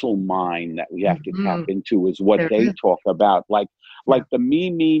 universal mind that we have to tap into, is what they talk about, like the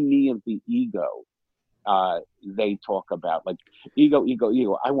me of the ego. They talk about, like, ego.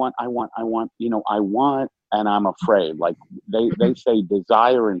 I want, I want, and I'm afraid. Like, they say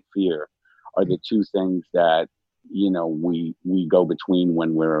desire and fear are the two things that, we go between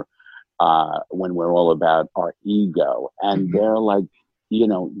when we're all about our ego. And they're like,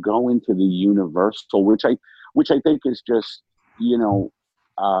 go into the universal, which I think is just,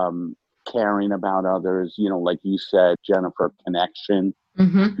 caring about others, like you said, Jennifer, connection.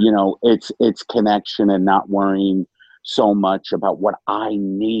 It's connection, and not worrying so much about what I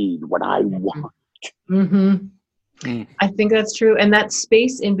need, what I want. I think that's true. And that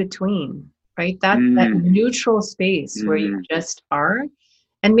space in between, right? That neutral space where you just are.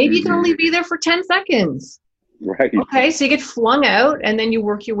 And maybe you can only be there for 10 seconds. Right. Okay, so you get flung out, and then you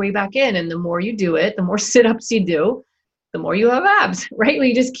work your way back in. And the more you do it, the more sit-ups you do, the more you have abs, right? Well,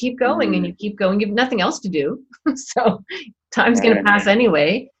 you just keep going and you keep going. You have nothing else to do. So time's going to pass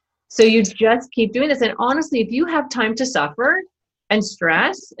anyway. So you just keep doing this. And honestly, if you have time to suffer and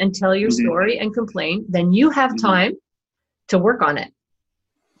stress and tell your story and complain, then you have time to work on it.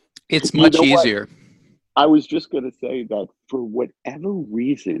 It's much easier. I was just going to say that for whatever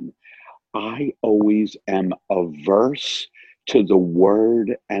reason, I always am averse to the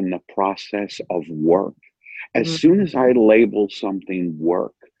word and the process of work. As soon as I label something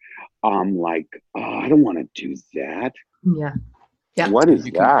work, I'm like, oh, I don't want to do that. Yeah. What is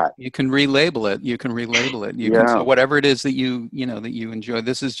that? You can relabel it. You can say whatever it is that that you enjoy.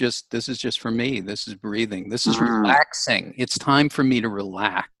 This is just for me. This is breathing. This is relaxing. It's time for me to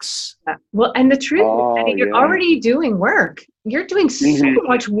relax. Yeah. Well, and the truth is, you're already doing work. You're doing so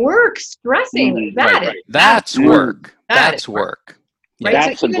much work, stressing. That's work. That's work. Right?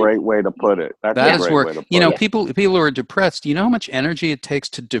 That's a great way to put it. That is work. People who are depressed, you know how much energy it takes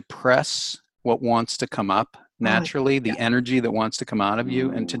to depress what wants to come up naturally, the energy that wants to come out of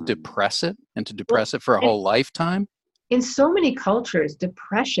you, and to depress it, for a whole lifetime? In so many cultures,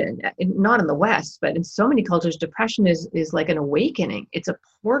 depression, not in the West, but in so many cultures, depression is like an awakening. It's a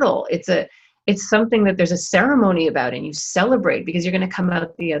portal. It's something that there's a ceremony about, and you celebrate because you're going to come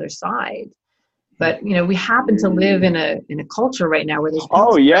out the other side. But we happen to live in a culture right now where there's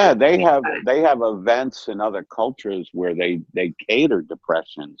they have events in other cultures where they cater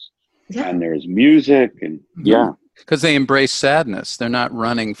depressions, and there's music and because they embrace sadness. They're not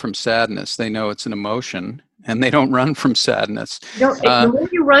running from sadness. They know it's an emotion, and they don't run from sadness. The more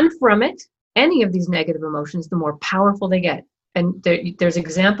you run from it, any of these negative emotions, the more powerful they get. And there's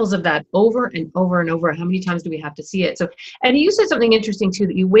examples of that over and over and over. How many times do we have to see it? So, and you said something interesting too,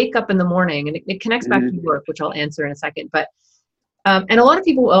 that you wake up in the morning, and it connects back to work, which I'll answer in a second. But, and a lot of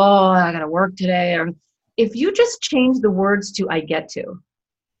people, I got to work today. Or if you just change the words to "I get to,"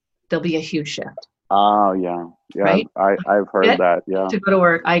 there'll be a huge shift. Oh yeah. Right? I've heard that. Yeah. To go to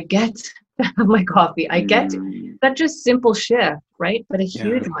work, I get to have my coffee. I get to. That's just simple shift, right? But a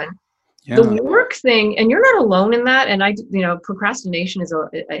huge one. Yeah. The work thing, and you're not alone in that. And procrastination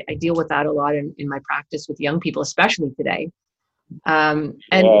I deal with that a lot in my practice with young people, especially today. The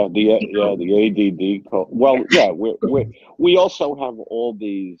ADD. Well, we also have all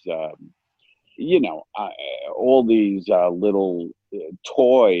these, all these little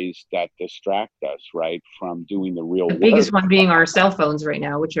toys that distract us, right, from doing the real work. The biggest one being our cell phones right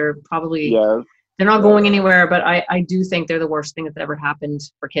now, which are probably they're not going anywhere, but I do think they're the worst thing that's ever happened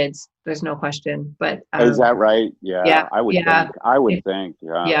for kids. There's no question. But is that right? Yeah, I would think.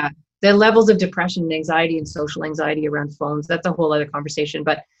 Yeah, the levels of depression and anxiety and social anxiety around phones, that's a whole other conversation.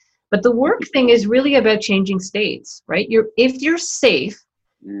 But the work thing is really about changing states, right? If you're safe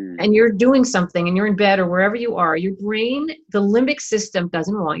and you're doing something and you're in bed or wherever you are, your brain, the limbic system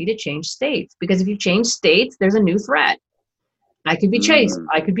doesn't want you to change states, because if you change states, there's a new threat. I could be chased.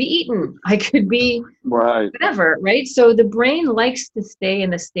 I could be eaten. I could be whatever, right? So the brain likes to stay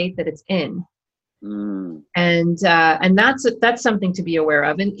in the state that it's in. And that's something to be aware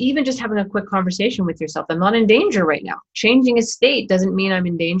of. And even just having a quick conversation with yourself. I'm not in danger right now. Changing a state doesn't mean I'm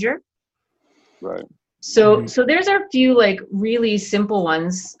in danger. Right. So there's our few really simple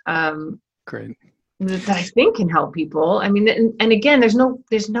ones. Great. That I think can help people. I mean, and again, there's no.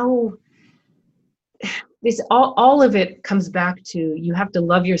 This all of it comes back to, you have to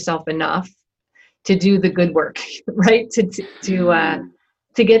love yourself enough to do the good work, right? To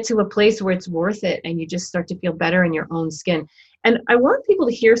get to a place where it's worth it, and you just start to feel better in your own skin. And I want people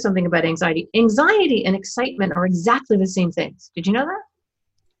to hear something about anxiety. Anxiety and excitement are exactly the same things. Did you know that?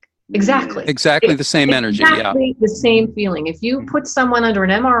 Exactly. Exactly the same energy. Exactly the same feeling. If you put someone under an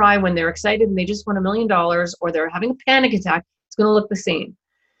MRI when they're excited and they just won $1 million, or they're having a panic attack, it's going to look the same.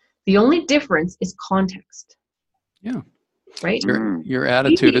 The only difference is context. Yeah. Right? Your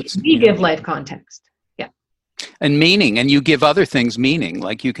attitude. We give life context. Yeah. And meaning, and you give other things meaning.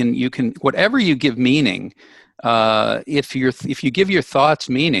 Like you can whatever you give meaning, if you give your thoughts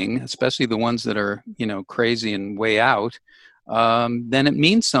meaning, especially the ones that are, crazy and way out, then it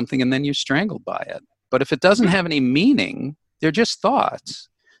means something, and then you're strangled by it. But if it doesn't have any meaning, they're just thoughts.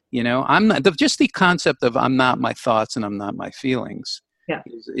 I'm not, just the concept of I'm not my thoughts and I'm not my feelings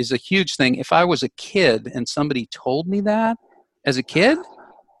is a huge thing. If I was a kid and somebody told me that as a kid,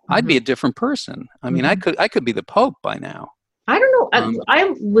 I'd be a different person. I mean, I could be the Pope by now. I don't know.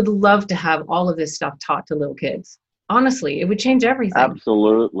 I would love to have all of this stuff taught to little kids. Honestly, it would change everything.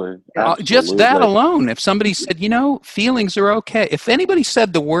 Absolutely. Just that alone. If somebody said, feelings are okay. If anybody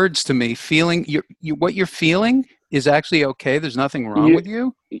said the words to me, what you're feeling is actually okay. There's nothing wrong with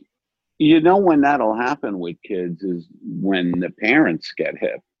you. When that'll happen with kids is when the parents get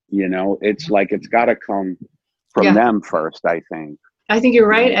hip. It's like it's got to come from them first, I think. I think you're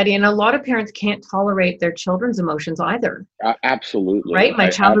right, Eddie. And a lot of parents can't tolerate their children's emotions either. Absolutely. Right? My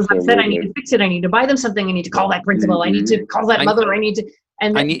child is upset. I need to fix it. I need to buy them something. I need to call that principal. I need to call that mother.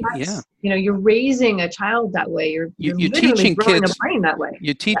 You're raising a child that way. You're teaching kids a brain that way.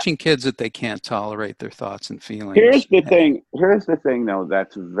 You're teaching kids that they can't tolerate their thoughts and feelings. Here's the thing, though,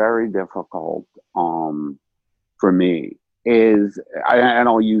 that's very difficult for me. And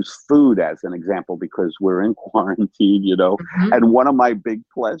I'll use food as an example because we're in quarantine, and one of my big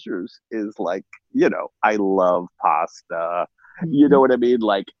pleasures is I love pasta, you know what I mean?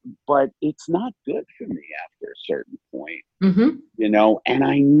 But it's not good for me after a certain point, and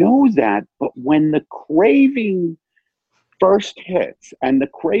I know that, but when the craving first hits, and the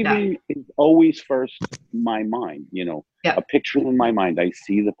craving is always first in my mind, a picture in my mind, I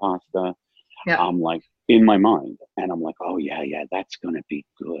see the pasta, I'm like, in my mind, and I'm like, oh yeah, that's gonna be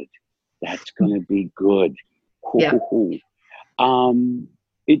good. That's gonna be good.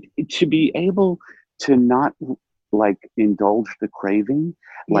 To be able to not indulge the craving,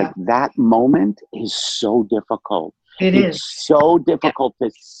 that moment is so difficult. It's so difficult to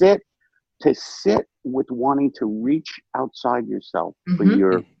sit with wanting to reach outside yourself for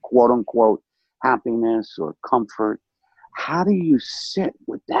your quote unquote happiness or comfort. How do you sit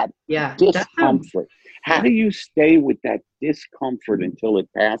with that discomfort? How do you stay with that discomfort until it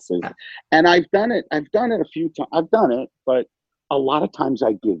passes? And I've done it a few times. I've done it, but a lot of times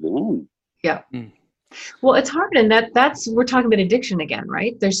I give in. Yeah. Well, it's hard. And we're talking about addiction again,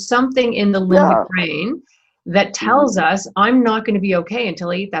 right? There's something in the limbic brain that tells us I'm not going to be okay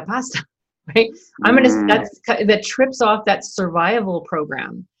until I eat that pasta, right? That trips off that survival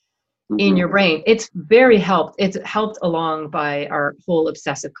program in your brain. It's helped along by our whole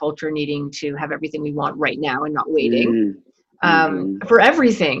obsessive culture needing to have everything we want right now and not waiting for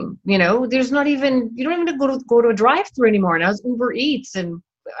everything. There's not even, you don't even go to a drive-through anymore. Now it's Uber Eats, and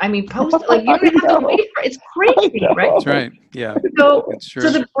you don't have to wait for it. It's crazy, right? That's right. Yeah. So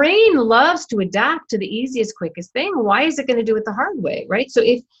the brain loves to adapt to the easiest, quickest thing. Why is it going to do it the hard way, right? So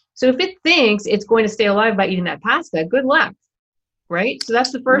if it thinks it's going to stay alive by eating that pasta, good luck. Right? So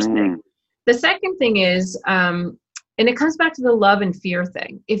that's the first thing. The second thing is, and it comes back to the love and fear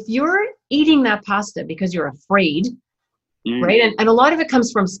thing. If you're eating that pasta because you're afraid, right? And a lot of it comes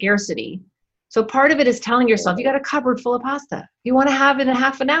from scarcity. So part of it is telling yourself, you got a cupboard full of pasta. You want to have it in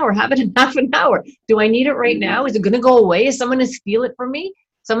half an hour, have it in half an hour. Do I need it right now? Is it going to go away? Is someone going to steal it from me?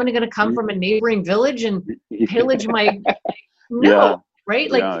 Someone going to come from a neighboring village and pillage my... No,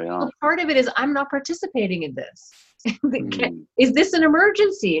 right? So part of it is, I'm not participating in this. Is this an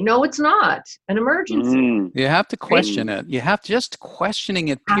emergency? No, it's not an emergency. You have to question it. You have just questioning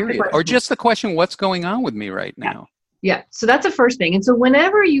it, period. Or just the question, what's going on with me right now? Yeah. So that's the first thing. And so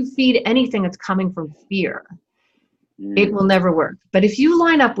whenever you feed anything that's coming from fear, it will never work. But if you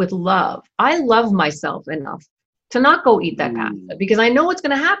line up with love, I love myself enough to not go eat that pasta because I know what's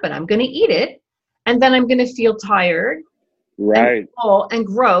going to happen. I'm going to eat it, and then I'm going to feel tired, and full and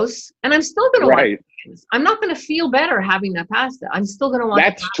gross, and I'm still going to want things. I'm not going to feel better having that pasta. I'm still going to want.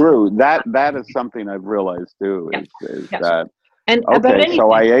 That's true. That is something I've realized too. Is that. And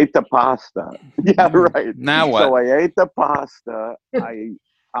so I ate the pasta. Yeah, right. Now what? So I ate the pasta.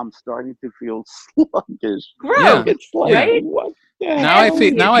 I'm starting to feel sluggish. Gross, it's like, what the hell?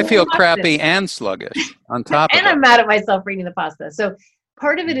 Now I feel crappy and sluggish on top of it. And I'm mad at myself for eating the pasta. So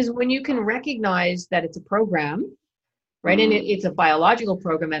part of it is when you can recognize that it's a program, right? And it's a biological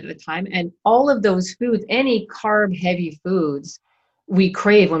program at a time. And all of those foods, any carb heavy foods, we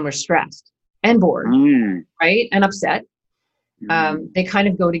crave when we're stressed and bored, right? And upset. They kind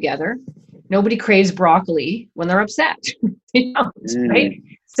of go together. Nobody craves broccoli when they're upset, right?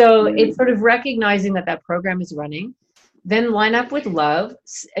 So it's sort of recognizing that program is running. Then line up with love.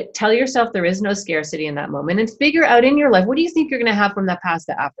 Tell yourself there is no scarcity in that moment, and figure out in your life, what do you think you're going to have from that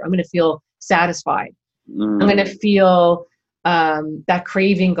pasta after? I'm going to feel satisfied. I'm going to feel that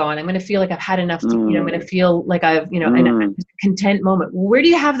craving gone. I'm going to feel like I've had enough to eat. I'm going to feel like I've, in a content moment. Where do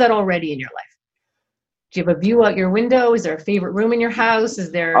you have that already in your life? Do you have a view out your window? Is there a favorite room in your house?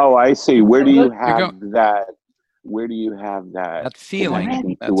 Is there? Oh, I see. Where do you have that? Where do you have that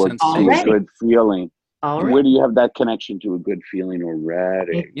feeling? To a good feeling. Already. Where do you have that connection to a good feeling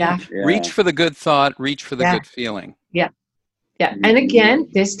already? Exactly. Yeah. Reach for the good thought. Reach for the good feeling. Yeah. Yeah. And again,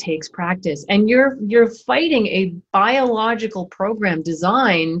 this takes practice. And you're fighting a biological program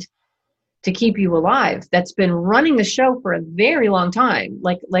designed to keep you alive, that's been running the show for a very long time,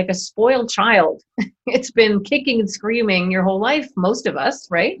 like a spoiled child. It's been kicking and screaming your whole life, most of us,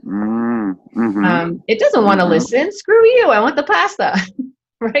 right? It doesn't want to listen. Screw you. I want the pasta.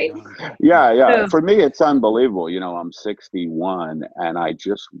 Right? Yeah. So, for me, it's unbelievable. I'm 61, and I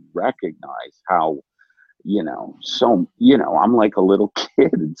just recognize how, I'm like a little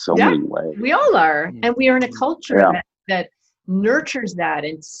kid in so many ways. We all are. And we are in a culture that nurtures that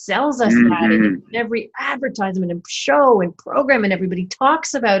and sells us that in every advertisement and show and program, and everybody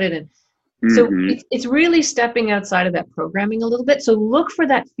talks about it. And so it's really stepping outside of that programming a little bit. So look for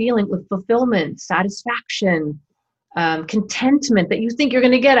that feeling with fulfillment, satisfaction, contentment that you think you're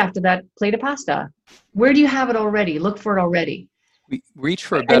going to get after that plate of pasta. Where do you have it already? Look for it already. Reach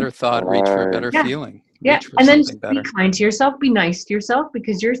for a better thought. Reach for a better feeling. Yeah. And then be kind to yourself. Be nice to yourself,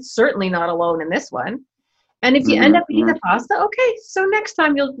 because you're certainly not alone in this one. And if you end up eating the pasta, okay, so next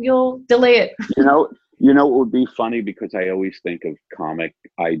time you'll delay it. What would be funny, because I always think of comic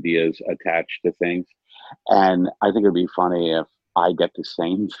ideas attached to things, and I think it'd be funny if I get the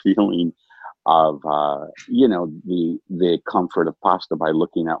same feeling of the comfort of pasta by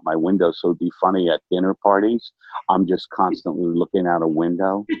looking out my window. So it'd be funny at dinner parties, I'm just constantly looking out a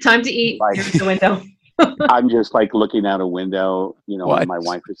window. Time to eat. Here's the window. I'm just like looking out a window, and my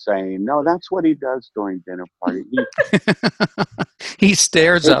wife is saying, no, that's what he does during dinner party. He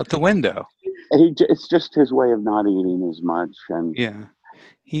stares out the window. It's just his way of not eating as much. And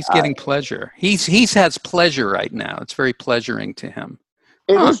he's getting pleasure. He has pleasure right now. It's very pleasuring to him.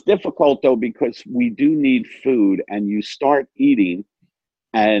 It is difficult, though, because we do need food, and you start eating,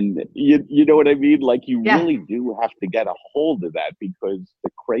 and you know what I mean? Like, you really do have to get a hold of that, because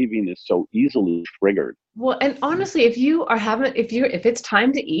the craving is so easily triggered. Well, and honestly, if it's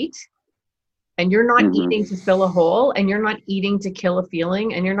time to eat, and you're not eating to fill a hole, and you're not eating to kill a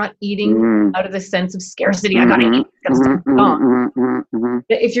feeling, and you're not eating out of the sense of scarcity, I gotta eat,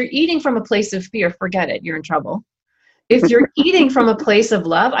 if you're eating from a place of fear, forget it, you're in trouble. If you're eating from a place of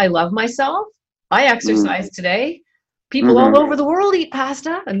love, I love myself, I exercise today, people all over the world eat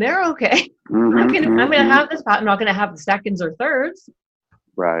pasta, and they're okay. I'm gonna have this pasta. I'm not gonna have the seconds or thirds.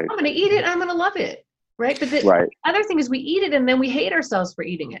 Right. I'm gonna eat it. And I'm gonna love it. Right. But the other thing is, we eat it and then we hate ourselves for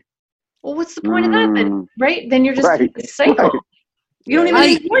eating it. Well, what's the point of that then? Right? Then you're just in this cycle. Right. You don't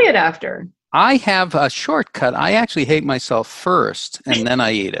even enjoy it after. I have a shortcut. I actually hate myself first, and then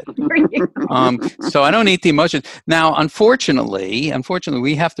I eat it. So I don't eat the emotion. Now, unfortunately,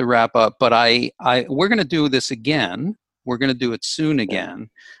 we have to wrap up. But we're going to do this again. We're going to do it soon again.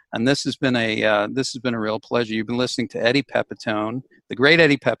 And this has been a real pleasure. You've been listening to Eddie Pepitone, the great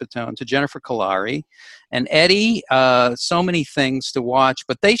Eddie Pepitone, to Jennifer Kolari, and Eddie. So many things to watch,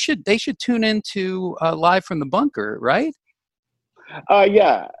 but they should tune into Live from the Bunker, right?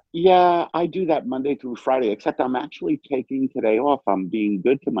 Yeah, I do that Monday through Friday, except I'm actually taking today off. I'm being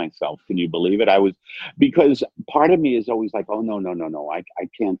good to myself. Can you believe it? Because part of me is always like, oh, no, I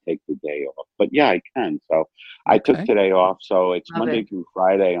can't take the day off. But yeah, I can. So I took today off. So it's Monday through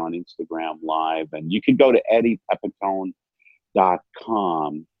Friday on Instagram Live. And you can go to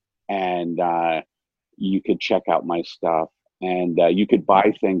eddiepepitone.com and you could check out my stuff. And you could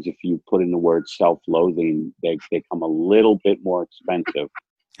buy things if you put in the word self-loathing. They come a little bit more expensive.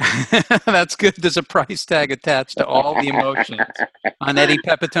 That's good. There's a price tag attached to all the emotions on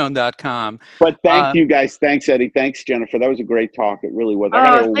eddiepepitone.com. But thank you guys. Thanks, Eddie. Thanks, Jennifer. That was a great talk. It really was.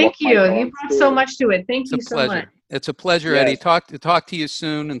 Thank you. You brought so much to it. Thank you so much. It's a pleasure, Eddie. Talk to you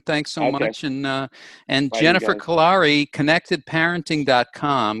soon, and thanks so much. And Jennifer Kolari,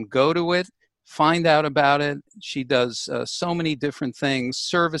 connectedparenting.com. Go to it. Find out about it. She does so many different things: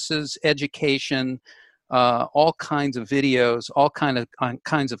 services, education, all kinds of videos, all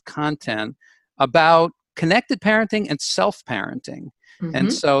kinds of content about connected parenting and self-parenting.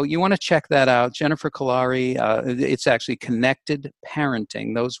 And so you want to check that out. Jennifer Kolari, it's actually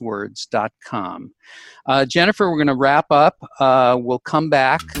connectedparenting, Jennifer, we're going to wrap up. We'll come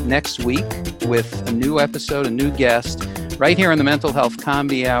back next week with a new episode, a new guest, right here on the Mental Health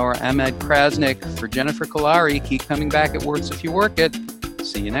Comedy Hour. I'm Ed Krasnick for Jennifer Kolari. Keep coming back. It works if you work it.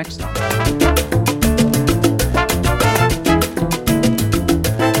 See you next time.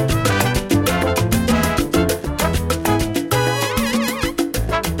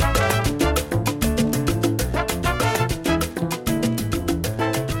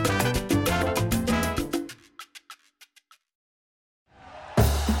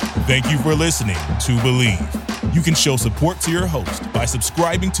 Thank you for listening to Believe. You can show support to your host by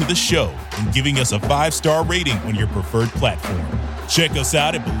subscribing to the show and giving us a 5-star rating on your preferred platform. Check us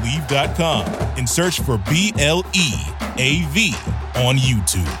out at Believe.com and search for BLEAV on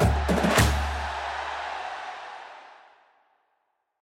YouTube.